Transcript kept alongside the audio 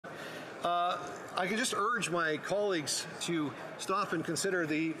I can just urge my colleagues to stop and consider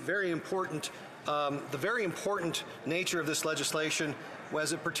the very important nature of this legislation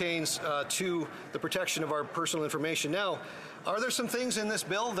as it pertains to the protection of our personal information. Now, are there some things in this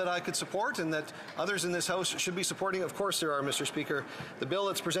bill that I could support and that others in this House should be supporting? Of course there are, Mr. Speaker. The bill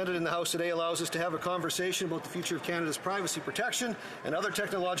that's presented in the House today allows us to have a conversation about the future of Canada's privacy protection and other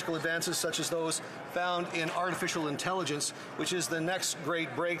technological advances such as those found in artificial intelligence, which is the next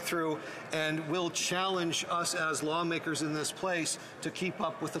great breakthrough and will challenge us as lawmakers in this place to keep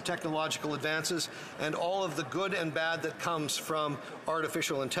up with the technological advances and all of the good and bad that comes from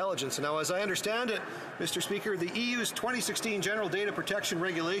artificial intelligence. Now, as I understand it, Mr. Speaker, the EU's 2016 General Data Protection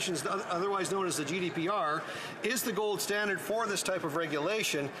Regulations, otherwise known as the GDPR, is the gold standard for this type of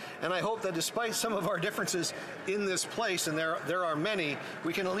regulation, and I hope that despite some of our differences in this place, and there are many,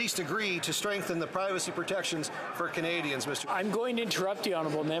 we can at least agree to strengthen the privacy protections for Canadians, Mr. I'm going to interrupt the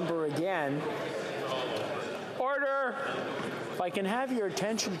honourable member again. Order! If I can have your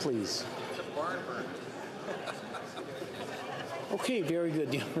attention, please. Okay, very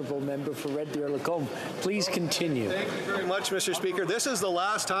good. The honourable member for Red Deer Lacombe. Please continue. Thank you very much, Mr. Speaker. This is the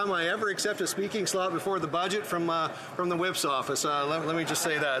last time I ever accept a speaking slot before the budget from the Whip's office. Let me just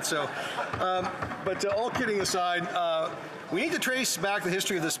say that. So, but all kidding aside, we need to trace back the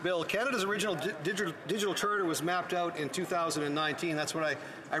history of this bill. Canada's original digital charter was mapped out in 2019. That's when I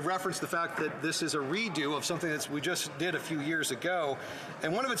referenced the fact that this is a redo of something that we just did a few years ago.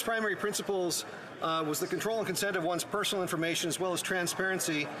 And one of its primary principles was the control and consent of one's personal information as well as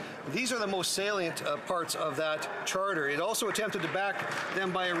transparency. These are the most salient parts of that charter. It also attempted to back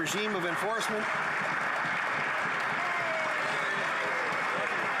them by a regime of enforcement.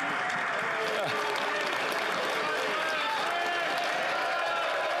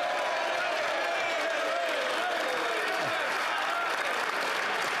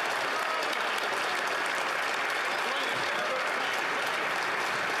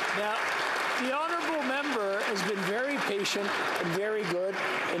 Now, the honourable member has been very patient and very good,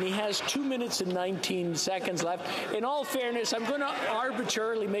 and he has 2 minutes and 19 seconds left. In all fairness, I'm going to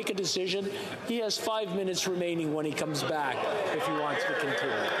arbitrarily make a decision. He has 5 minutes remaining when he comes back, if he wants to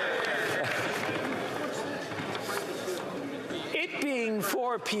continue. It being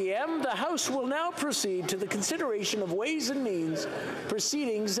 4 p.m., the House will now proceed to the consideration of Ways and Means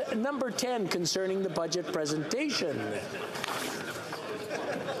Proceedings number 10 concerning the budget presentation.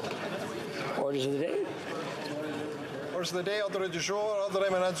 Orders of the day. Orders of the day, ordre du jour, ordre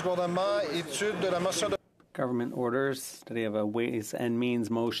émanant du gouvernement, étude de la motion de... Government orders. Today have a Ways and Means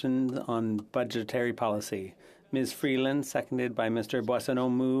motion on budgetary policy. Ms. Freeland, seconded by Mr. Boissonneau,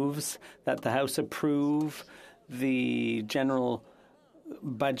 moves that the House approve the general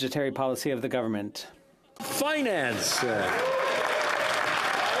budgetary policy of the government. Finance.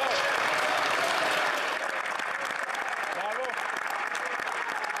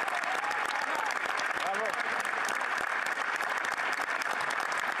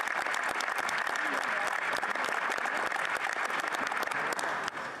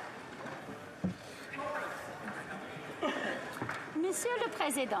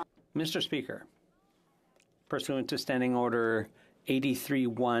 Mr. Speaker, pursuant to Standing Order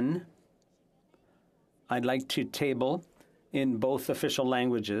 83-1, I'd like to table in both official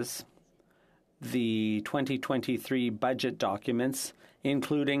languages the 2023 budget documents,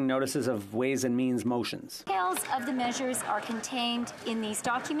 including notices of Ways and Means motions. Details of the measures are contained in these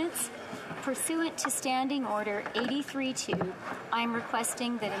documents. Pursuant to Standing Order 83-2, I am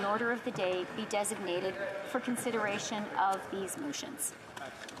requesting that an order of the day be designated for consideration of these motions.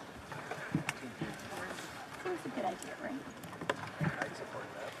 Seems a good idea, right? I support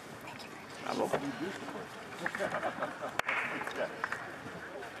that. Thank you.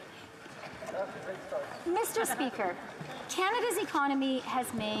 Mr. Speaker, Canada's economy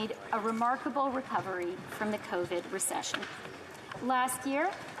has made a remarkable recovery from the COVID recession. Last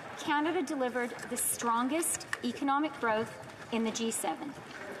year, Canada delivered the strongest economic growth in the G7.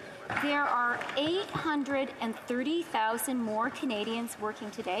 There are 830,000 more Canadians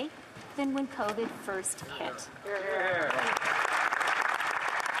working today than when COVID first hit.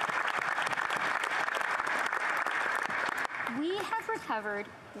 We have recovered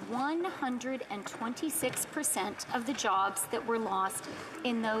 126% of the jobs that were lost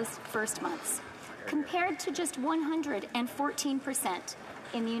in those first months, compared to just 114%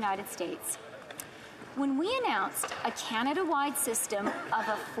 in the United States. When we announced a Canada-wide system of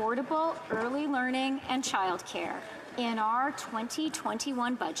affordable early learning and childcare in our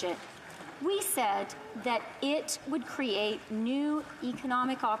 2021 budget, we said that it would create new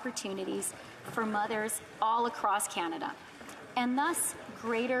economic opportunities for mothers all across Canada, and thus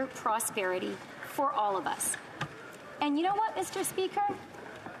greater prosperity for all of us. And you know what, Mr. Speaker?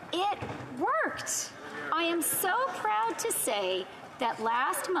 It worked. I am so proud to say that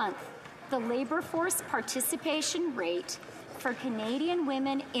last month, the labor force participation rate for Canadian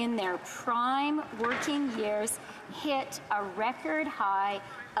women in their prime working years hit a record high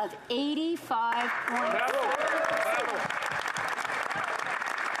of 85.7%.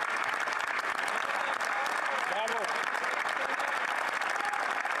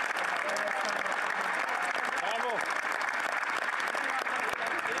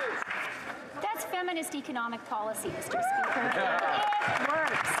 That's feminist economic policy, Mr. Speaker. It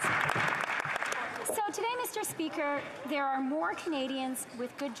works. So today, Mr. Speaker, there are more Canadians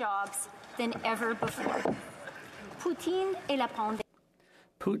with good jobs than ever before. Putin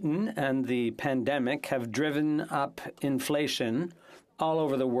and the pandemic have driven up inflation all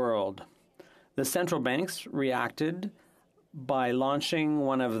over the world. The central banks reacted by launching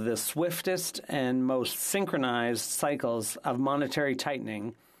one of the swiftest and most synchronized cycles of monetary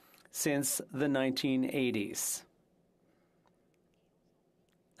tightening since the 1980s.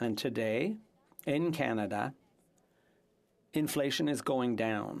 And today, in Canada, inflation is going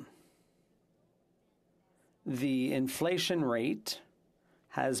down. The inflation rate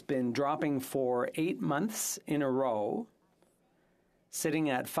has been dropping for 8 months in a row, sitting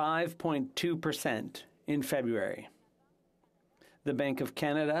at 5.2% in February. The Bank of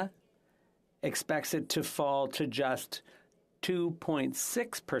Canada expects it to fall to just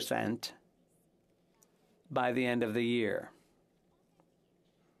 2.6% by the end of the year.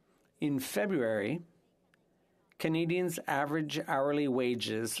 In February, Canadians' average hourly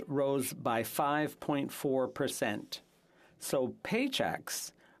wages rose by 5.4%, so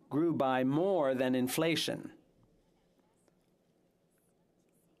paychecks grew by more than inflation.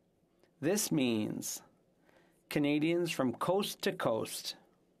 This means Canadians from coast to coast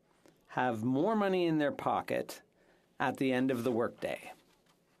have more money in their pocket at the end of the workday.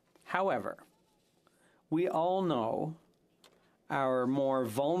 However, we all know our more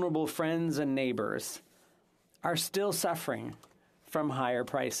vulnerable friends and neighbors are still suffering from higher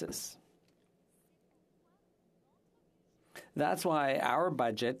prices. That's why our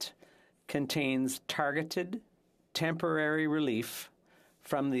budget contains targeted, temporary relief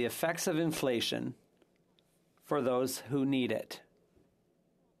from the effects of inflation for those who need it.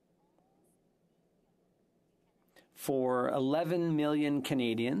 For 11 million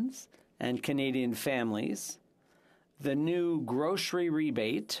Canadians and Canadian families, the new grocery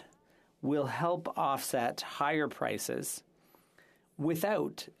rebate will help offset higher prices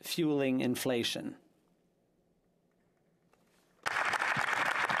without fueling inflation.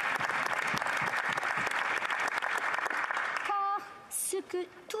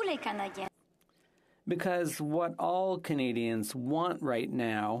 Because what all Canadians want right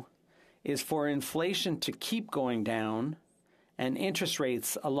now is for inflation to keep going down and interest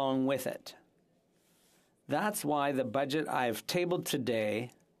rates along with it. That's why the budget I've tabled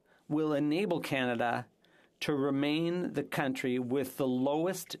today will enable Canada to remain the country with the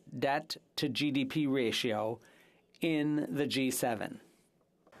lowest debt to GDP ratio in the G7.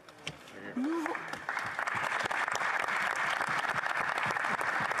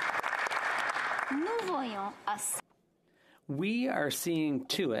 We are seeing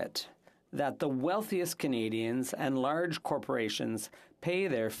to it that the wealthiest Canadians and large corporations pay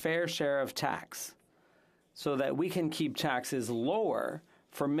their fair share of tax so that we can keep taxes lower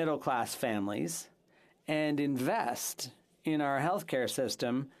for middle-class families and invest in our healthcare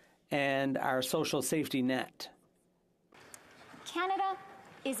system and our social safety net. Canada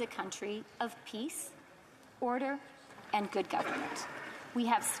is a country of peace, order, and good government. We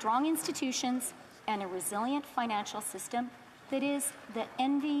have strong institutions and a resilient financial system that is the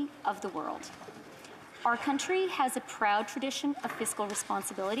envy of the world. Our country has a proud tradition of fiscal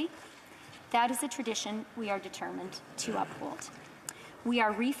responsibility. That is a tradition we are determined to uphold. We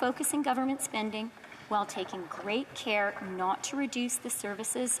are refocusing government spending while taking great care not to reduce the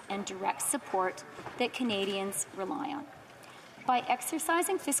services and direct support that Canadians rely on. By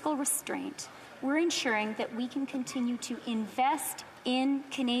exercising fiscal restraint, we're ensuring that we can continue to invest in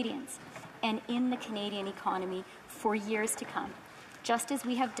Canadians and in the Canadian economy for years to come, just as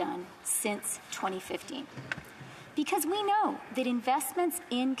we have done since 2015. Because we know that investments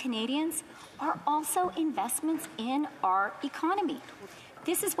in Canadians are also investments in our economy.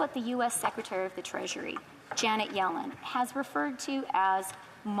 This is what the U.S. Secretary of the Treasury, Janet Yellen, has referred to as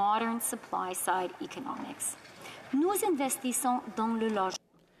modern supply-side economics. Nous investissons dans le logement.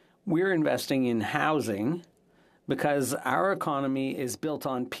 We're investing in housing because our economy is built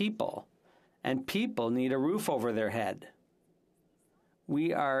on people, and people need a roof over their head.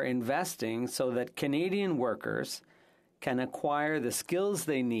 we are investing so that Canadian workers can acquire the skills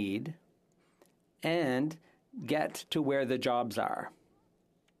they need and get to where the jobs are.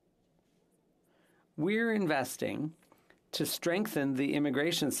 We're investing to strengthen the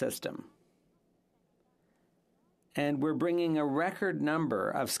immigration system. And we're bringing a record number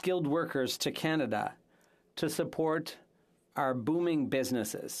of skilled workers to Canada to support our booming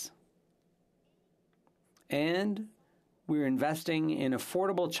businesses. And we're investing in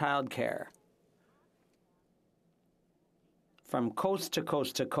affordable childcare from coast to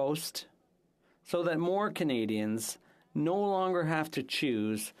coast to coast so that more Canadians no longer have to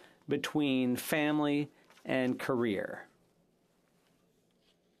choose between family and career.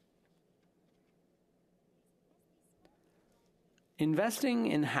 Investing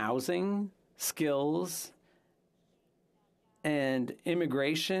in housing, skills, and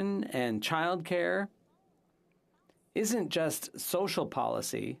immigration and childcare isn't just social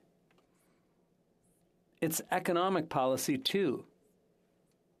policy, it's economic policy too,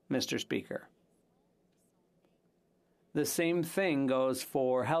 Mr. Speaker. The same thing goes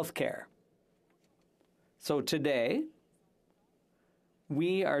for healthcare. So today,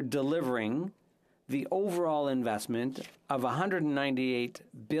 we are delivering the overall investment of $198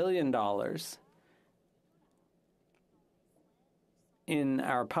 billion in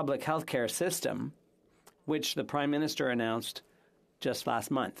our public healthcare system, which the Prime Minister announced just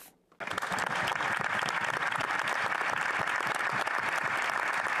last month.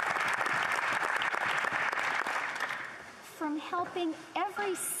 From helping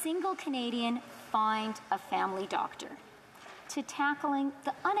every single Canadian find a family doctor, to tackling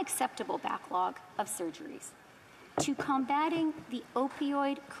the unacceptable backlog of surgeries, to combating the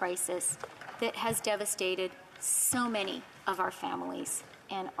opioid crisis that has devastated so many of our families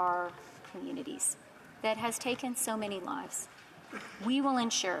and our communities, that has taken so many lives. We will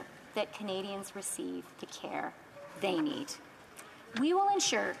ensure that Canadians receive the care they need. We will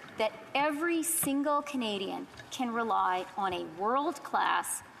ensure that every single Canadian can rely on a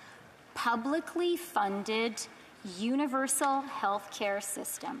world-class, publicly funded, universal health care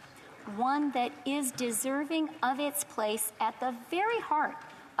system, one that is deserving of its place at the very heart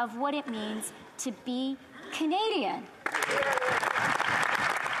of what it means to be Canadian.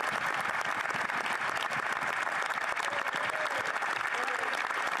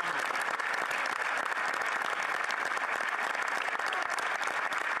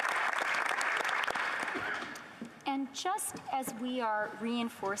 And just as we are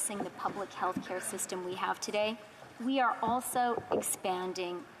reinforcing the public health care system we have today, we are also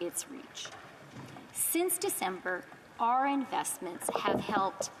expanding its reach. Since December, our investments have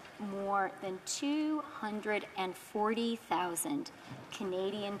helped more than 240,000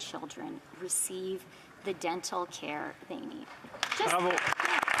 Canadian children receive the dental care they need. Bravo.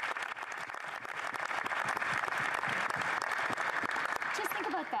 Just think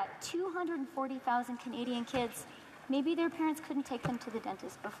about that, 240,000 Canadian kids. Maybe their parents couldn't take them to the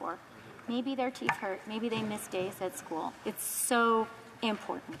dentist before. Maybe their teeth hurt. Maybe they missed days at school. It's so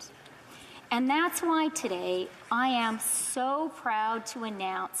important. And that's why today I am so proud to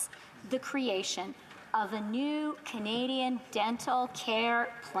announce the creation of a new Canadian dental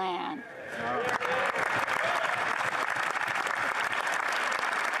care plan.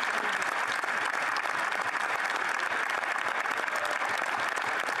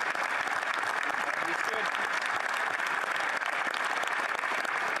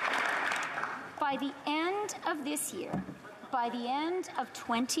 By the end of this year, by the end of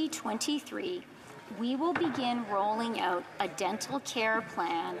 2023, we will begin rolling out a dental care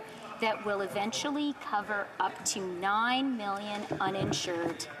plan that will eventually cover up to 9 million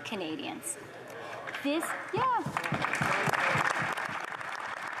uninsured Canadians. This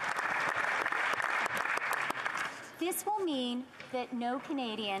will mean that no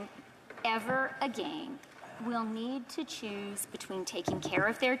Canadian ever again will need to choose between taking care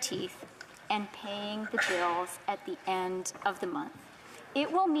of their teeth and paying the bills at the end of the month. It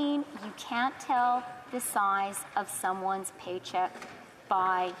will mean you can't tell the size of someone's paycheck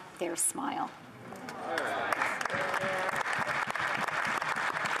by their smile.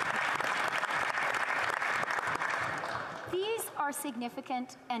 These are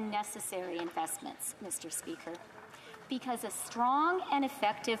significant and necessary investments, Mr. Speaker, because a strong and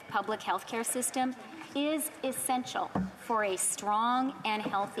effective public health care system is essential for a strong and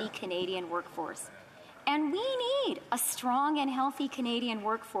healthy Canadian workforce. And we need a strong and healthy Canadian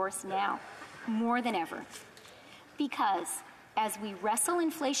workforce now, more than ever. Because as we wrestle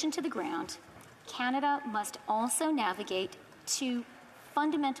inflation to the ground, Canada must also navigate two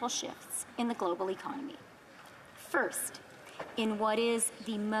fundamental shifts in the global economy. First, in what is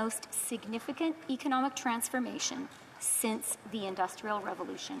the most significant economic transformation since the Industrial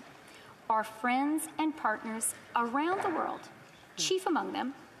Revolution. Our friends and partners around the world, chief among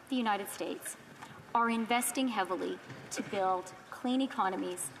them, the United States, are investing heavily to build clean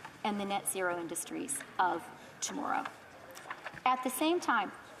economies and the net zero industries of tomorrow. At the same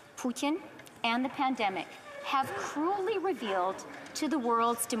time, Putin and the pandemic have cruelly revealed to the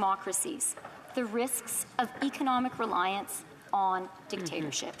world's democracies the risks of economic reliance on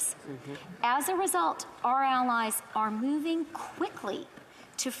dictatorships. As a result, our allies are moving quickly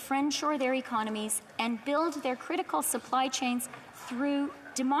to friendshore their economies and build their critical supply chains through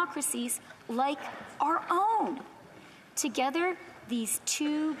democracies like our own. Together, these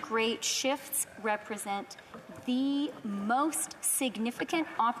two great shifts represent the most significant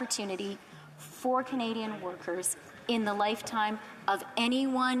opportunity for Canadian workers in the lifetime of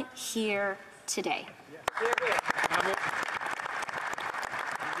anyone here today.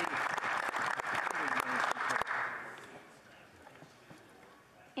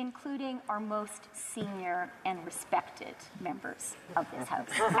 Including our most senior and respected members of this House.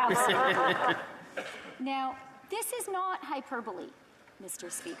 Absolutely. Now, this is not hyperbole, Mr.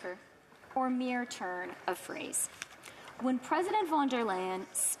 Speaker, or mere turn of phrase. When President von der Leyen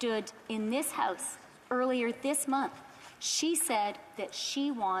stood in this House earlier this month, she said that she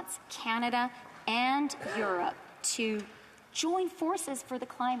wants Canada and Europe to join forces for the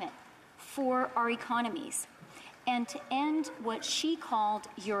climate, for our economies, and to end what she called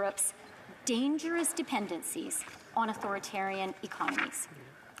Europe's dangerous dependencies on authoritarian economies.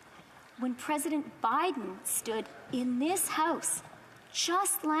 When President Biden stood in this House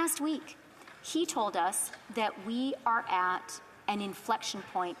just last week, he told us that we are at an inflection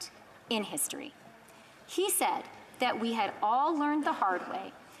point in history. He said that we had all learned the hard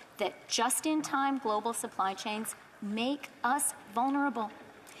way that just-in-time global supply chains make us vulnerable.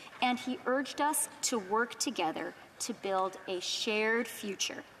 And he urged us to work together to build a shared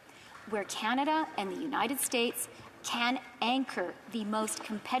future where Canada and the United States can anchor the most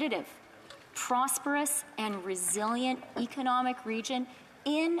competitive, prosperous, and resilient economic region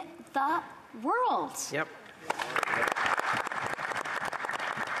in the world. Yep.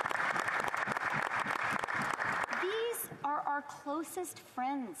 These are our closest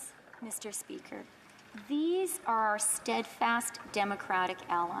friends, Mr. Speaker. These are our steadfast democratic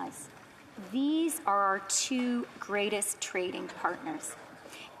allies. These are our two greatest trading partners.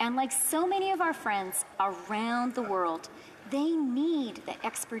 And like so many of our friends around the world, they need the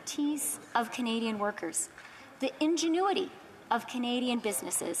expertise of Canadian workers, the ingenuity of Canadian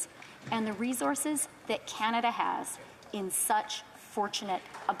businesses, and the resources that Canada has in such fortunate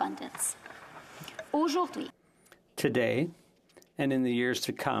abundance. Aujourd'hui, Today, and in the years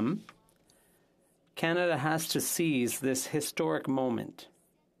to come, Canada has to seize this historic moment,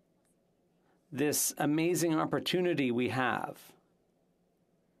 this amazing opportunity we have,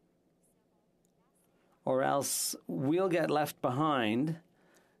 or else we'll get left behind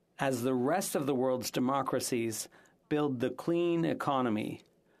as the rest of the world's democracies build the clean economy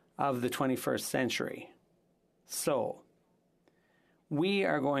of the 21st century. So, we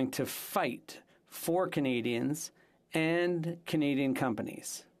are going to fight for Canadians and Canadian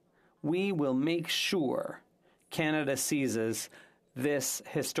companies. We will make sure Canada seizes this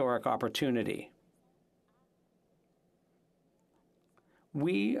historic opportunity.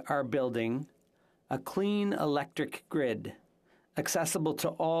 We are building a clean electric grid accessible to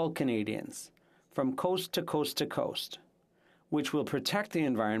all Canadians from coast to coast to coast, which will protect the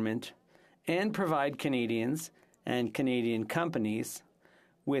environment and provide Canadians and Canadian companies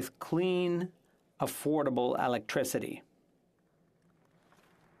with clean, affordable electricity.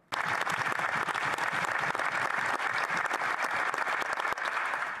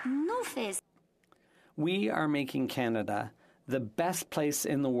 We are making Canada the best place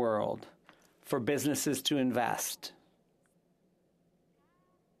in the world for businesses to invest,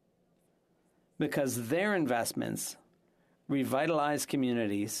 because their investments revitalize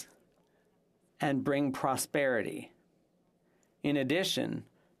communities and bring prosperity, in addition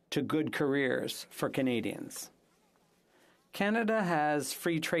to good careers for Canadians. Canada has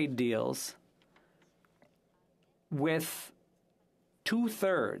free trade deals with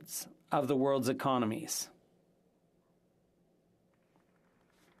 2/3 of the world's economies.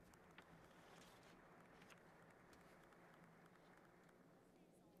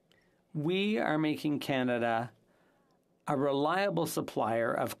 We are making Canada a reliable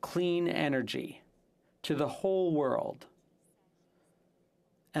supplier of clean energy to the whole world.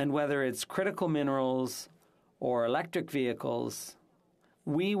 And whether it's critical minerals or electric vehicles,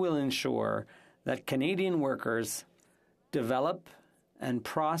 we will ensure that Canadian workers develop and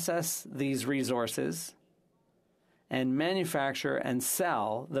process these resources, and manufacture and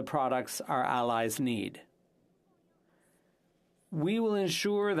sell the products our allies need. We will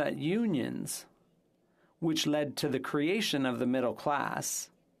ensure that unions, which led to the creation of the middle class,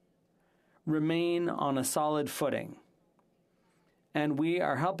 remain on a solid footing. And we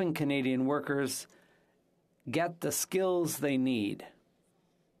are helping Canadian workers get the skills they need.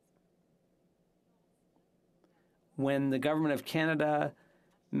 When the Government of Canada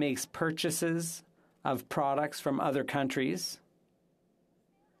makes purchases of products from other countries,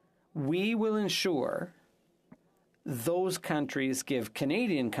 we will ensure those countries give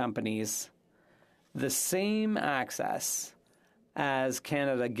Canadian companies the same access as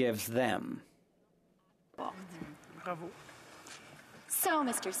Canada gives them. So,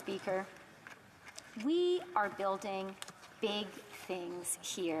 Mr. Speaker, we are building big things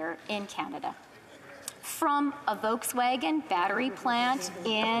here in Canada. From a Volkswagen battery plant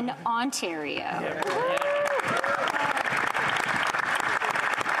in Ontario.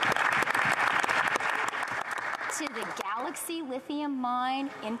 To the Galaxy lithium mine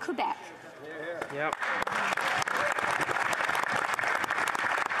in Quebec. Yep.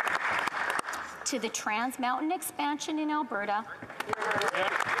 To the Trans Mountain expansion in Alberta.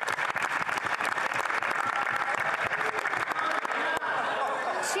 Yep.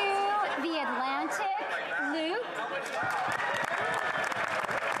 To the Atlantic Loop.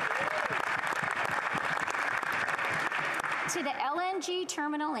 To the LNG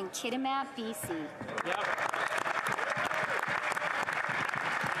terminal in Kitimat, BC. Yep.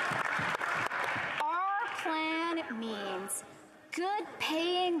 Our plan means good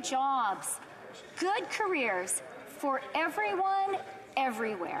paying jobs, good careers for everyone,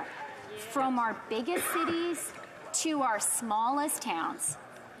 everywhere, from our biggest cities to our smallest towns,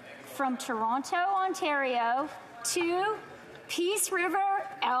 from Toronto, Ontario to Peace River,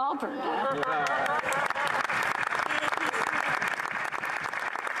 Alberta.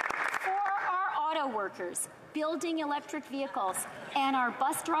 For our auto workers building electric vehicles and our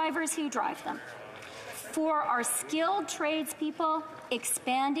bus drivers who drive them. For our skilled tradespeople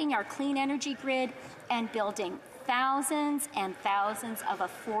expanding our clean energy grid and building thousands and thousands of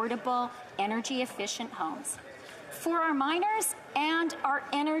affordable, energy-efficient homes. For our miners and our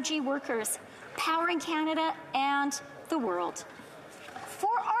energy workers powering Canada and the world.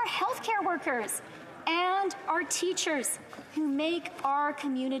 For our healthcare workers and our teachers who make our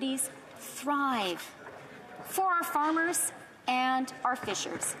communities thrive. For our farmers and our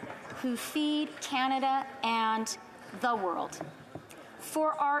fishers who feed Canada and the world.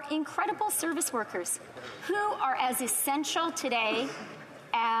 For our incredible service workers who are as essential today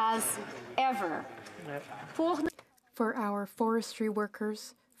as ever. For our forestry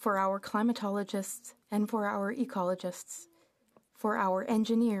workers, for our climatologists, and for our ecologists. For our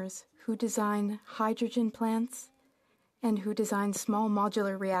engineers who design hydrogen plants and who design small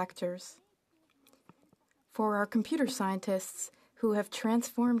modular reactors. For our computer scientists who have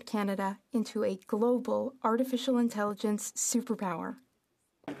transformed Canada into a global artificial intelligence superpower.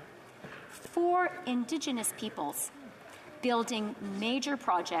 For Indigenous peoples, building major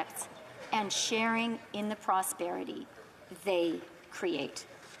projects and sharing in the prosperity they create.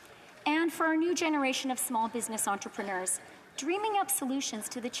 And for our new generation of small business entrepreneurs, dreaming up solutions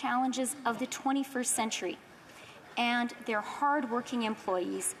to the challenges of the 21st century, and their hardworking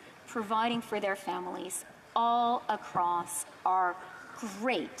employees providing for their families all across our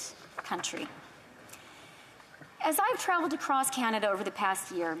great country. As I've traveled across Canada over the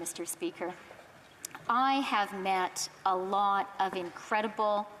past year, Mr. Speaker, I have met a lot of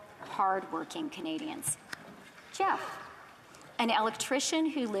incredible, hardworking Canadians. Jeff, an electrician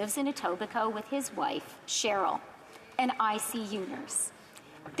who lives in Etobicoke with his wife, Cheryl, an ICU nurse.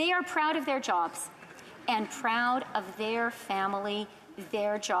 They are proud of their jobs and proud of their family.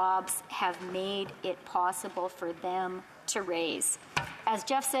 Their jobs have made it possible for them to raise. As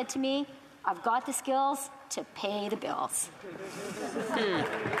Jeff said to me, I've got the skills to pay the bills.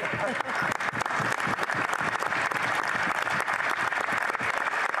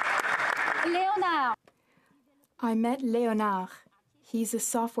 Leonard. I met Leonard. He's a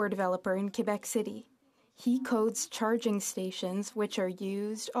software developer in Quebec City. He codes charging stations which are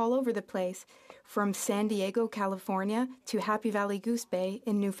used all over the place, from San Diego, California to Happy Valley Goose Bay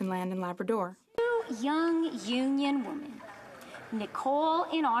in Newfoundland and Labrador. Two young union women, Nicole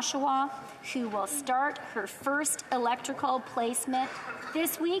in Oshawa, who will start her first electrical placement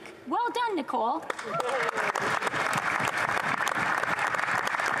this week. Well done, Nicole.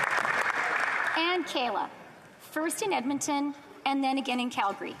 And Kayla, first in Edmonton and then again in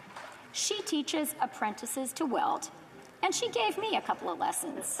Calgary. She teaches apprentices to weld. And she gave me a couple of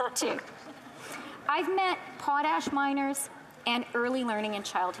lessons, too. I've met potash miners and early learning and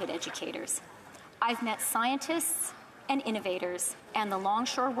childhood educators. I've met scientists and innovators and the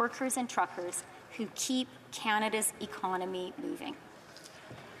longshore workers and truckers who keep Canada's economy moving.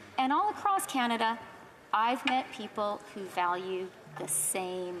 And all across Canada, I've met people who value the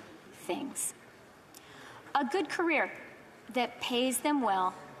same things. A good career that pays them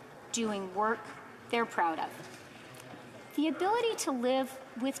well, doing work they're proud of. The ability to live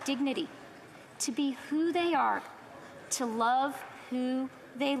with dignity, to be who they are, to love who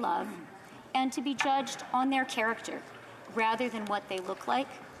they love, and to be judged on their character rather than what they look like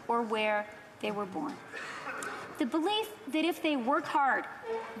or where they were born. The belief that if they work hard,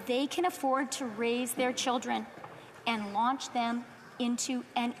 they can afford to raise their children and launch them into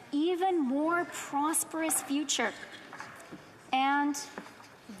an even more prosperous future. And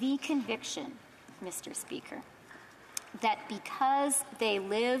the conviction, Mr. Speaker, that because they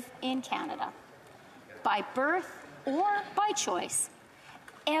live in Canada, by birth or by choice,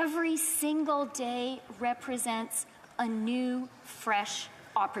 every single day represents a new, fresh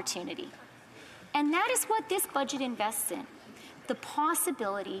opportunity. And that is what this budget invests in, the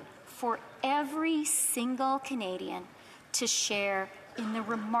possibility for every single Canadian to share in the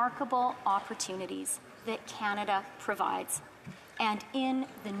remarkable opportunities that Canada provides and in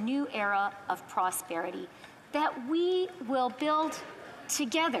the new era of prosperity that we will build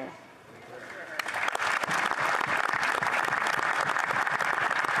together.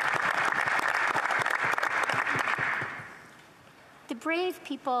 The brave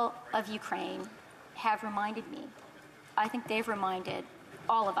people of Ukraine have reminded me, I think they've reminded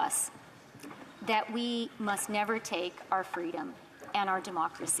all of us, that we must never take our freedom and our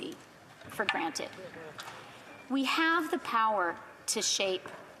democracy for granted. We have the power to shape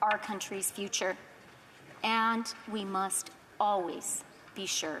our country's future, and we must always be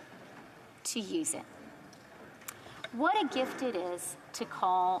sure to use it. What a gift it is to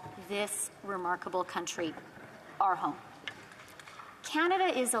call this remarkable country our home. Canada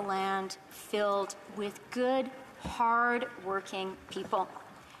is a land filled with good, hard-working people,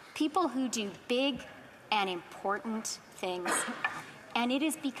 people who do big and important things. And it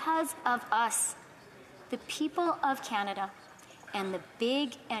is because of us, the people of Canada, and the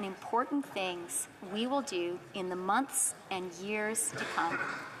big and important things we will do in the months and years to come,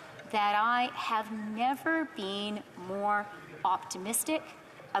 that I have never been more optimistic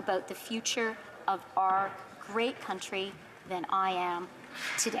about the future of our great country than I am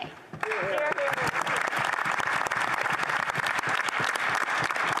today.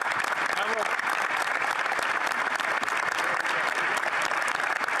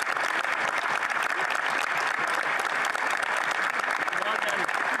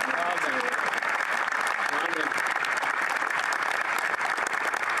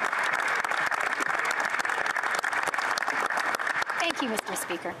 Thank you, Mr.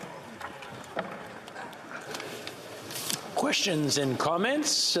 Speaker. Questions and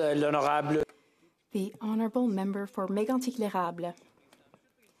comments, l'honorable. The Honourable Member for Mégantic-l'Érable.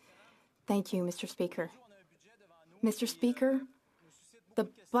 Thank you, Mr. Speaker. Mr. Speaker, the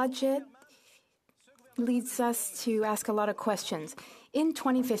budget leads us to ask a lot of questions. In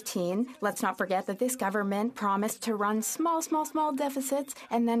 2015, let's not forget that this government promised to run small deficits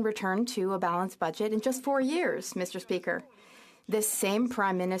and then return to a balanced budget in just 4 years, Mr. Speaker. This same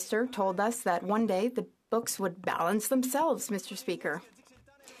Prime Minister told us that one day the books would balance themselves, Mr. Speaker.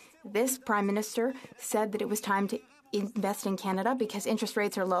 This Prime Minister said that it was time to invest in Canada because interest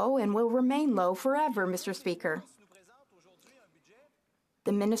rates are low and will remain low forever, Mr. Speaker.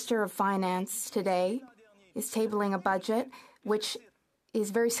 The Minister of Finance today is tabling a budget which is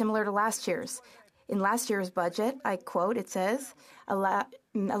very similar to last year's. In last year's budget, I quote, it says, allow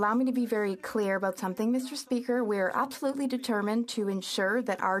me to be very clear about something, Mr. Speaker. We are absolutely determined to ensure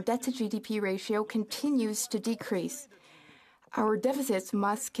that our debt-to-GDP ratio continues to decrease. Our deficits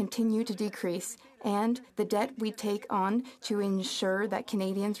must continue to decrease, and the debt we take on to ensure that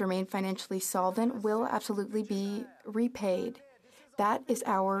Canadians remain financially solvent will absolutely be repaid. That is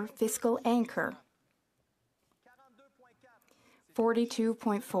our fiscal anchor.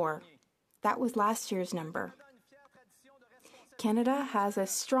 42.4. That was last year's number. Canada has a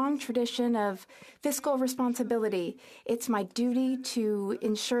strong tradition of fiscal responsibility. It's my duty to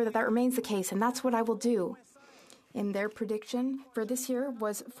ensure that that remains the case, and that's what I will do. And their prediction for this year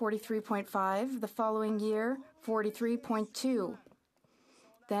was 43.5, the following year, 43.2.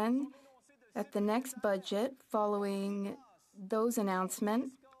 Then, at the next budget, following those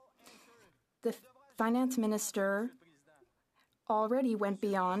announcements, the finance minister already went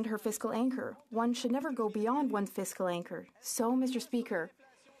beyond her fiscal anchor. One should never go beyond one's fiscal anchor. So, Mr. Speaker,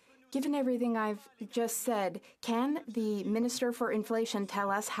 given everything I've just said, can the Minister for Inflation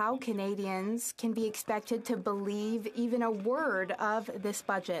tell us how Canadians can be expected to believe even a word of this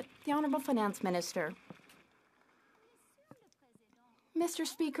budget? The Honourable Finance Minister. Mr.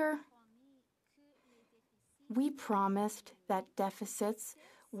 Speaker, we promised that deficits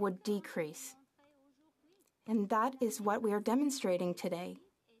would decrease. And that is what we are demonstrating today.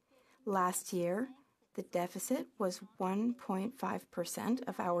 Last year, the deficit was 1.5%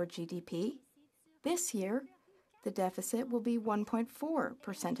 of our GDP. This year, the deficit will be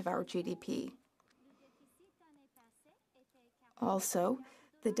 1.4% of our GDP. Also,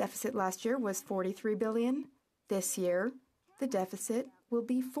 the deficit last year was 43 billion. This year, the deficit will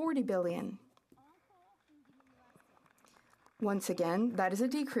be 40 billion. Once again, that is a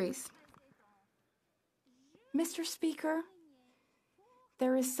decrease. Mr. Speaker,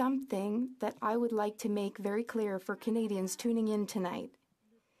 there is something that I would like to make very clear for Canadians tuning in tonight.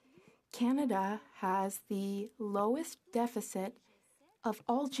 Canada has the lowest deficit of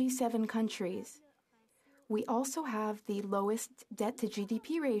all G7 countries. We also have the lowest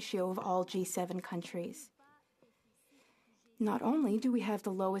debt-to-GDP ratio of all G7 countries. Not only do we have the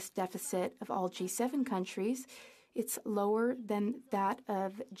lowest deficit of all G7 countries, it's lower than that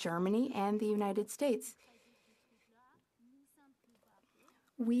of Germany and the United States.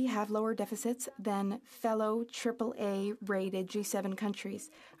 We have lower deficits than fellow AAA-rated G7 countries.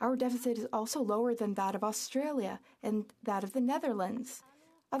 Our deficit is also lower than that of Australia and that of the Netherlands,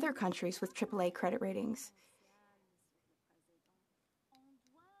 other countries with AAA credit ratings.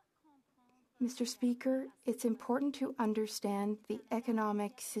 Mr. Speaker, it's important to understand the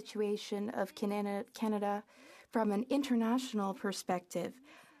economic situation of Canada from an international perspective.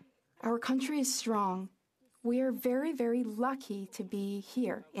 Our country is strong. We are very, very lucky to be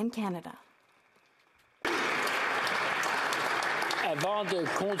here in Canada.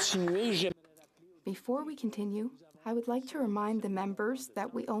 Before we continue, I would like to remind the members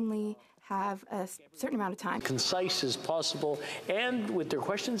that we only have a certain amount of time. Concise as possible, and with their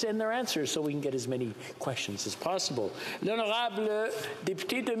questions and their answers, so we can get as many questions as possible. L'honorable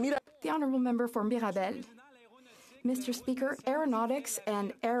député de Mirabel. The honourable member for Mirabel. Mr. Speaker, aeronautics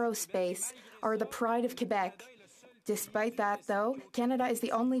and aerospace are the pride of Quebec. Despite that, though, Canada is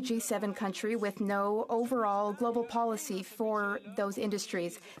the only G7 country with no overall global policy for those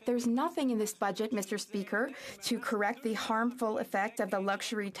industries. There's nothing in this budget, Mr. Speaker, to correct the harmful effect of the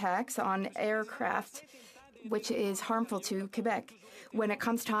luxury tax on aircraft, which is harmful to Quebec. When it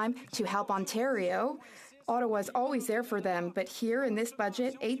comes time to help Ontario, Ottawa's always there for them, but here in this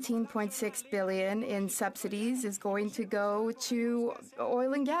budget, $18.6 billion in subsidies is going to go to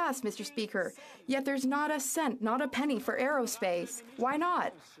oil and gas, Mr. Speaker. Yet there's not a cent, not a penny for aerospace. Why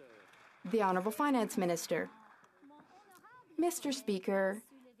not? The Honourable Finance Minister. Mr. Speaker,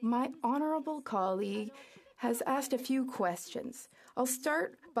 my honourable colleague has asked a few questions. I'll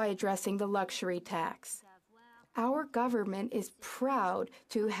start by addressing the luxury tax. Our government is proud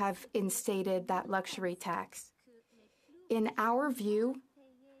to have instated that luxury tax. In our view,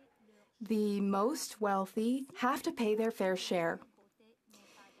 the most wealthy have to pay their fair share.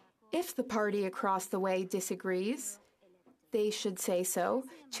 If the party across the way disagrees, they should say so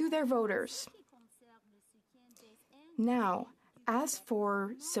to their voters. Now, as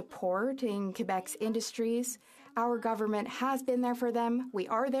for supporting Quebec's industries, our government has been there for them, we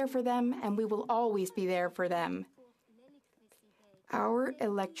are there for them, and we will always be there for them. Our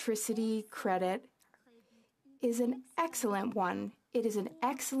electricity credit is an excellent one. It is an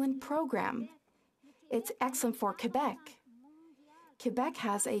excellent program. It's excellent for Quebec. Quebec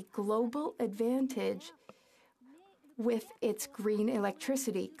has a global advantage with its green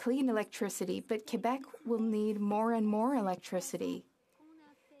electricity, clean electricity, but Quebec will need more and more electricity.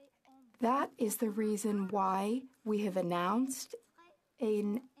 That is the reason why we have announced a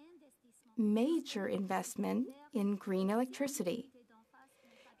major investment in green electricity.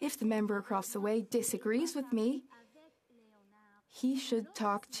 If the member across the way disagrees with me, he should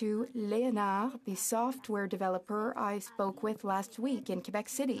talk to Léonard, the software developer I spoke with last week in Quebec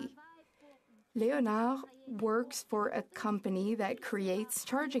City. Léonard works for a company that creates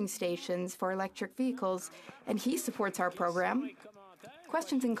charging stations for electric vehicles, and he supports our program.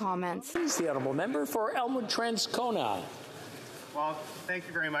 Questions and comments? Please, the honourable member for Elmwood-Transcona. Well, thank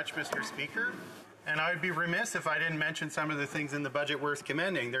you very much, Mr. Speaker. And I would be remiss if I didn't mention some of the things in the budget worth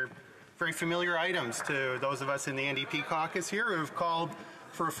commending. They're very familiar items to those of us in the NDP caucus here who have called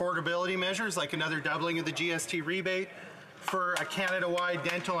for affordability measures like another doubling of the GST rebate, for a Canada-wide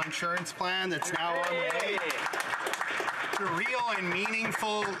dental insurance plan that's now on the way. to real and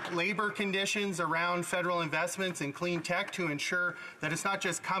meaningful labor conditions around federal investments in clean tech to ensure that it's not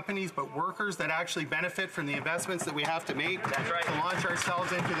just companies but workers that actually benefit from the investments that we have to make to launch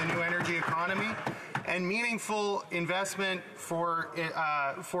ourselves into the new energy economy, and meaningful investment for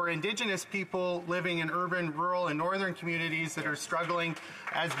Indigenous people living in urban, rural, and northern communities that are struggling,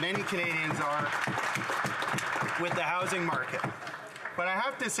 as many Canadians are, with the housing market. But I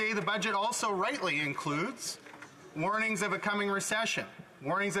have to say the budget also rightly includes warnings of a coming recession,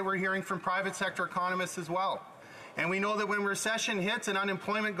 warnings that we're hearing from private sector economists as well. And we know that when recession hits and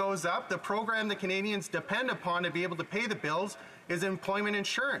unemployment goes up, the program that Canadians depend upon to be able to pay the bills is employment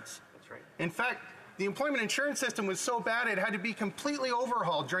insurance. That's right. In fact, the employment insurance system was so bad it had to be completely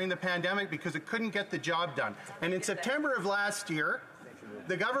overhauled during the pandemic because it couldn't get the job done. And in September of last year,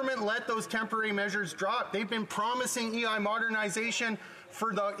 the government let those temporary measures drop. They've been promising EI modernization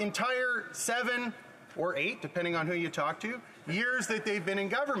for the entire 7 or 8, depending on who you talk to, years that they've been in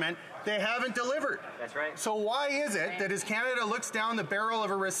government. They haven't delivered. That's right. So why is it that as Canada looks down the barrel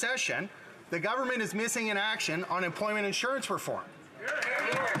of a recession, the government is missing in action on employment insurance reform?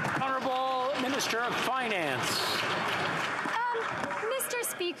 Honourable Minister of Finance. Mr.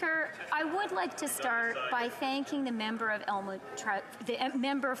 Speaker, I would like to start by thanking the member of the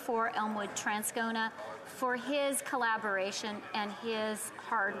member for Elmwood-Transcona for his collaboration and his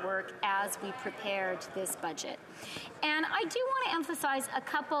hard work as we prepared this budget. And I do want to emphasize a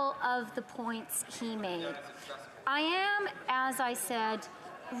couple of the points he made. I am, as I said,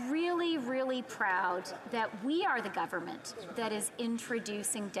 really, really proud that we are the government that is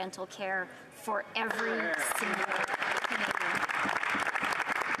introducing dental care for every single Canadian.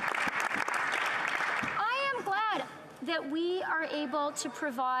 I am glad that we are able to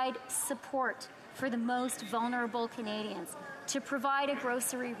provide support for the most vulnerable Canadians, to provide a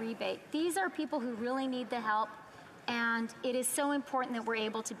grocery rebate. These are people who really need the help, and it is so important that we're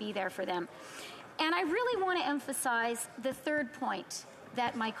able to be there for them. And I really want to emphasize the third point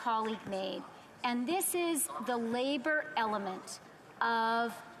that my colleague made, and this is the labor element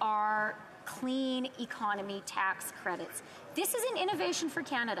of our clean economy tax credits. This is an innovation for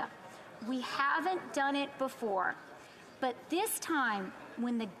Canada. We haven't done it before, but this time,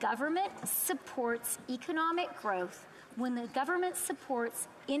 when the government supports economic growth, when the government supports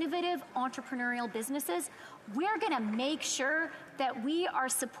innovative entrepreneurial businesses, we're going to make sure that we are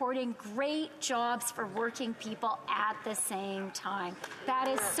supporting great jobs for working people at the same time. That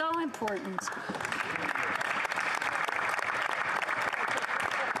is so important.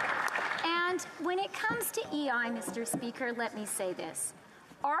 And when it comes to EI, Mr. Speaker, let me say this.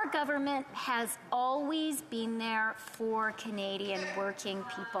 Our government has always been there for Canadian working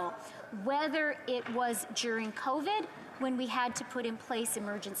people, whether it was during COVID when we had to put in place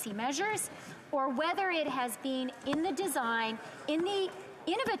emergency measures, or whether it has been in the design, in the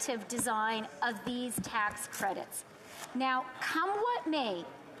innovative design of these tax credits. Now, come what may,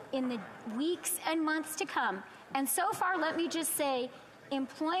 in the weeks and months to come, and so far, let me just say,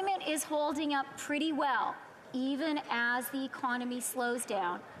 employment is holding up pretty well, even as the economy slows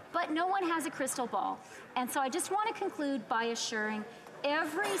down. But no one has a crystal ball. And so I just want to conclude by assuring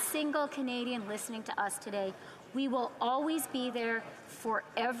every single Canadian listening to us today, we will always be there for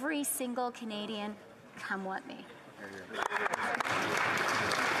every single Canadian, come what may.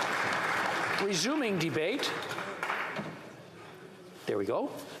 Resuming debate. There we go.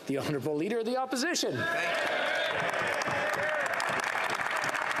 The Honourable Leader of the Opposition.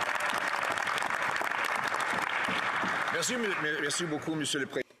 Merci beaucoup, Monsieur le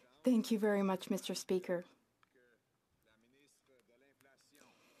Président. Thank you very much, Mr. Speaker.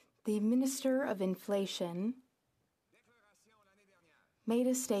 The Minister of Inflation made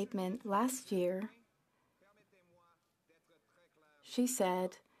a statement last year. She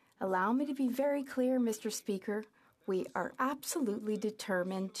said, "Allow me to be very clear, Mr. Speaker. We are absolutely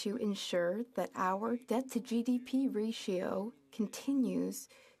determined to ensure that our debt-to-GDP ratio continues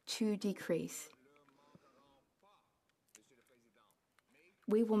to decrease.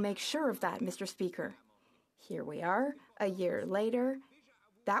 We will make sure of that, Mr. Speaker." Here we are, a year later.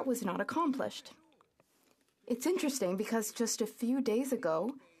 That was not accomplished. It's interesting because just a few days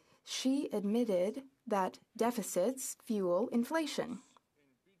ago, she admitted that deficits fuel inflation.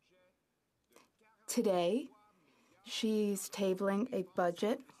 Today, she's tabling a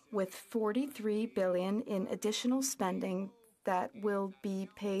budget with $43 billion in additional spending that will be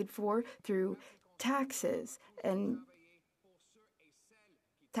paid for through taxes and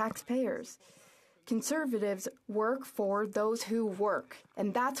taxpayers. Conservatives work for those who work,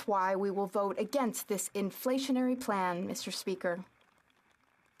 and that's why we will vote against this inflationary plan, Mr. Speaker.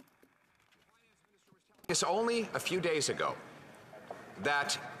 It's only a few days ago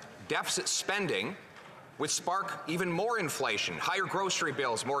that deficit spending would spark even more inflation, higher grocery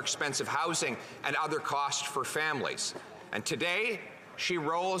bills, more expensive housing, and other costs for families. And today, she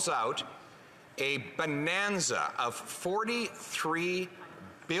rolls out a bonanza of $43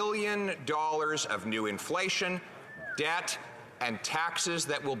 billion of new inflation, debt, and taxes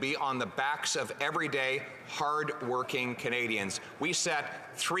that will be on the backs of everyday, hard-working Canadians. We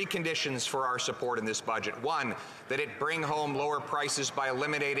set 3 conditions for our support in this budget. 1, that it bring home lower prices by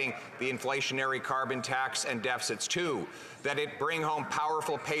eliminating the inflationary carbon tax and deficits. 2, that it bring home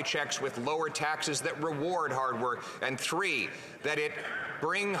powerful paychecks with lower taxes that reward hard work. And 3, that it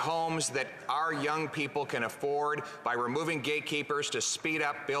bring homes that our young people can afford by removing gatekeepers to speed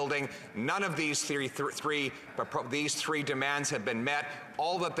up building. None of these three demands have been met.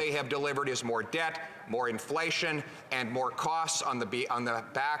 All that they have delivered is more debt, more inflation, and more costs on the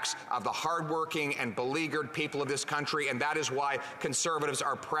backs of the hardworking and beleaguered people of this country. And that is why Conservatives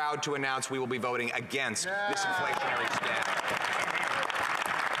are proud to announce we will be voting against this inflationary stand.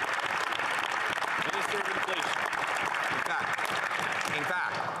 Minister of Inflation. In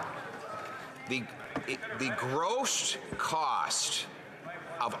fact, the gross cost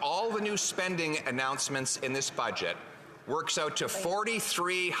of all the new spending announcements in this budget works out to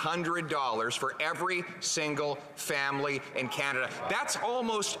 $4,300 for every single family in Canada. That's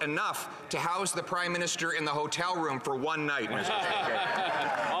almost enough to house the Prime Minister in the hotel room for one night, Mr. Speaker.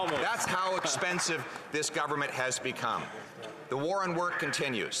 Almost. That's how expensive this government has become. The war on work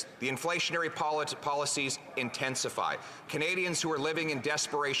continues. The inflationary policies intensify. Canadians who are living in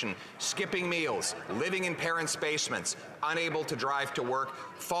desperation, skipping meals, living in parents' basements, unable to drive to work,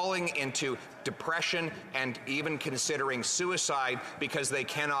 falling into depression and even considering suicide because they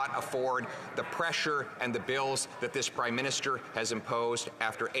cannot afford the pressure and the bills that this Prime Minister has imposed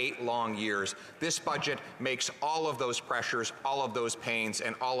after 8 long years. This budget makes all of those pressures, all of those pains,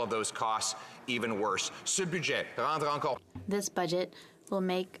 and all of those costs even worse. Ce budget rendra encore. This budget will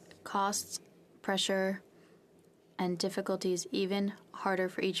make costs, pressure, and difficulties even harder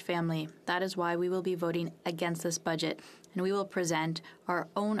for each family. That is why we will be voting against this budget, and we will present our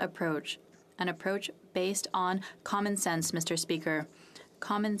own approach, an approach based on common sense, Mr. Speaker.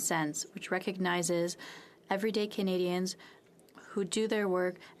 Common sense, which recognizes everyday Canadians who do their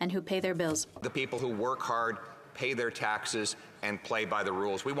work and who pay their bills. The people who work hard, pay their taxes, and play by the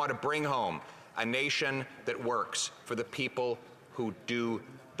rules. We want to bring home a nation that works for the people who do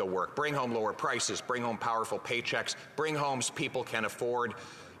the work. Bring home lower prices, bring home powerful paychecks, bring homes people can afford.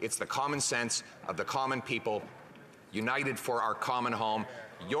 It's the common sense of the common people united for our common home.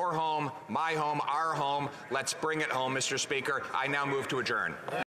 Your home, my home, our home. Let's bring it home, Mr. Speaker. I now move to adjourn.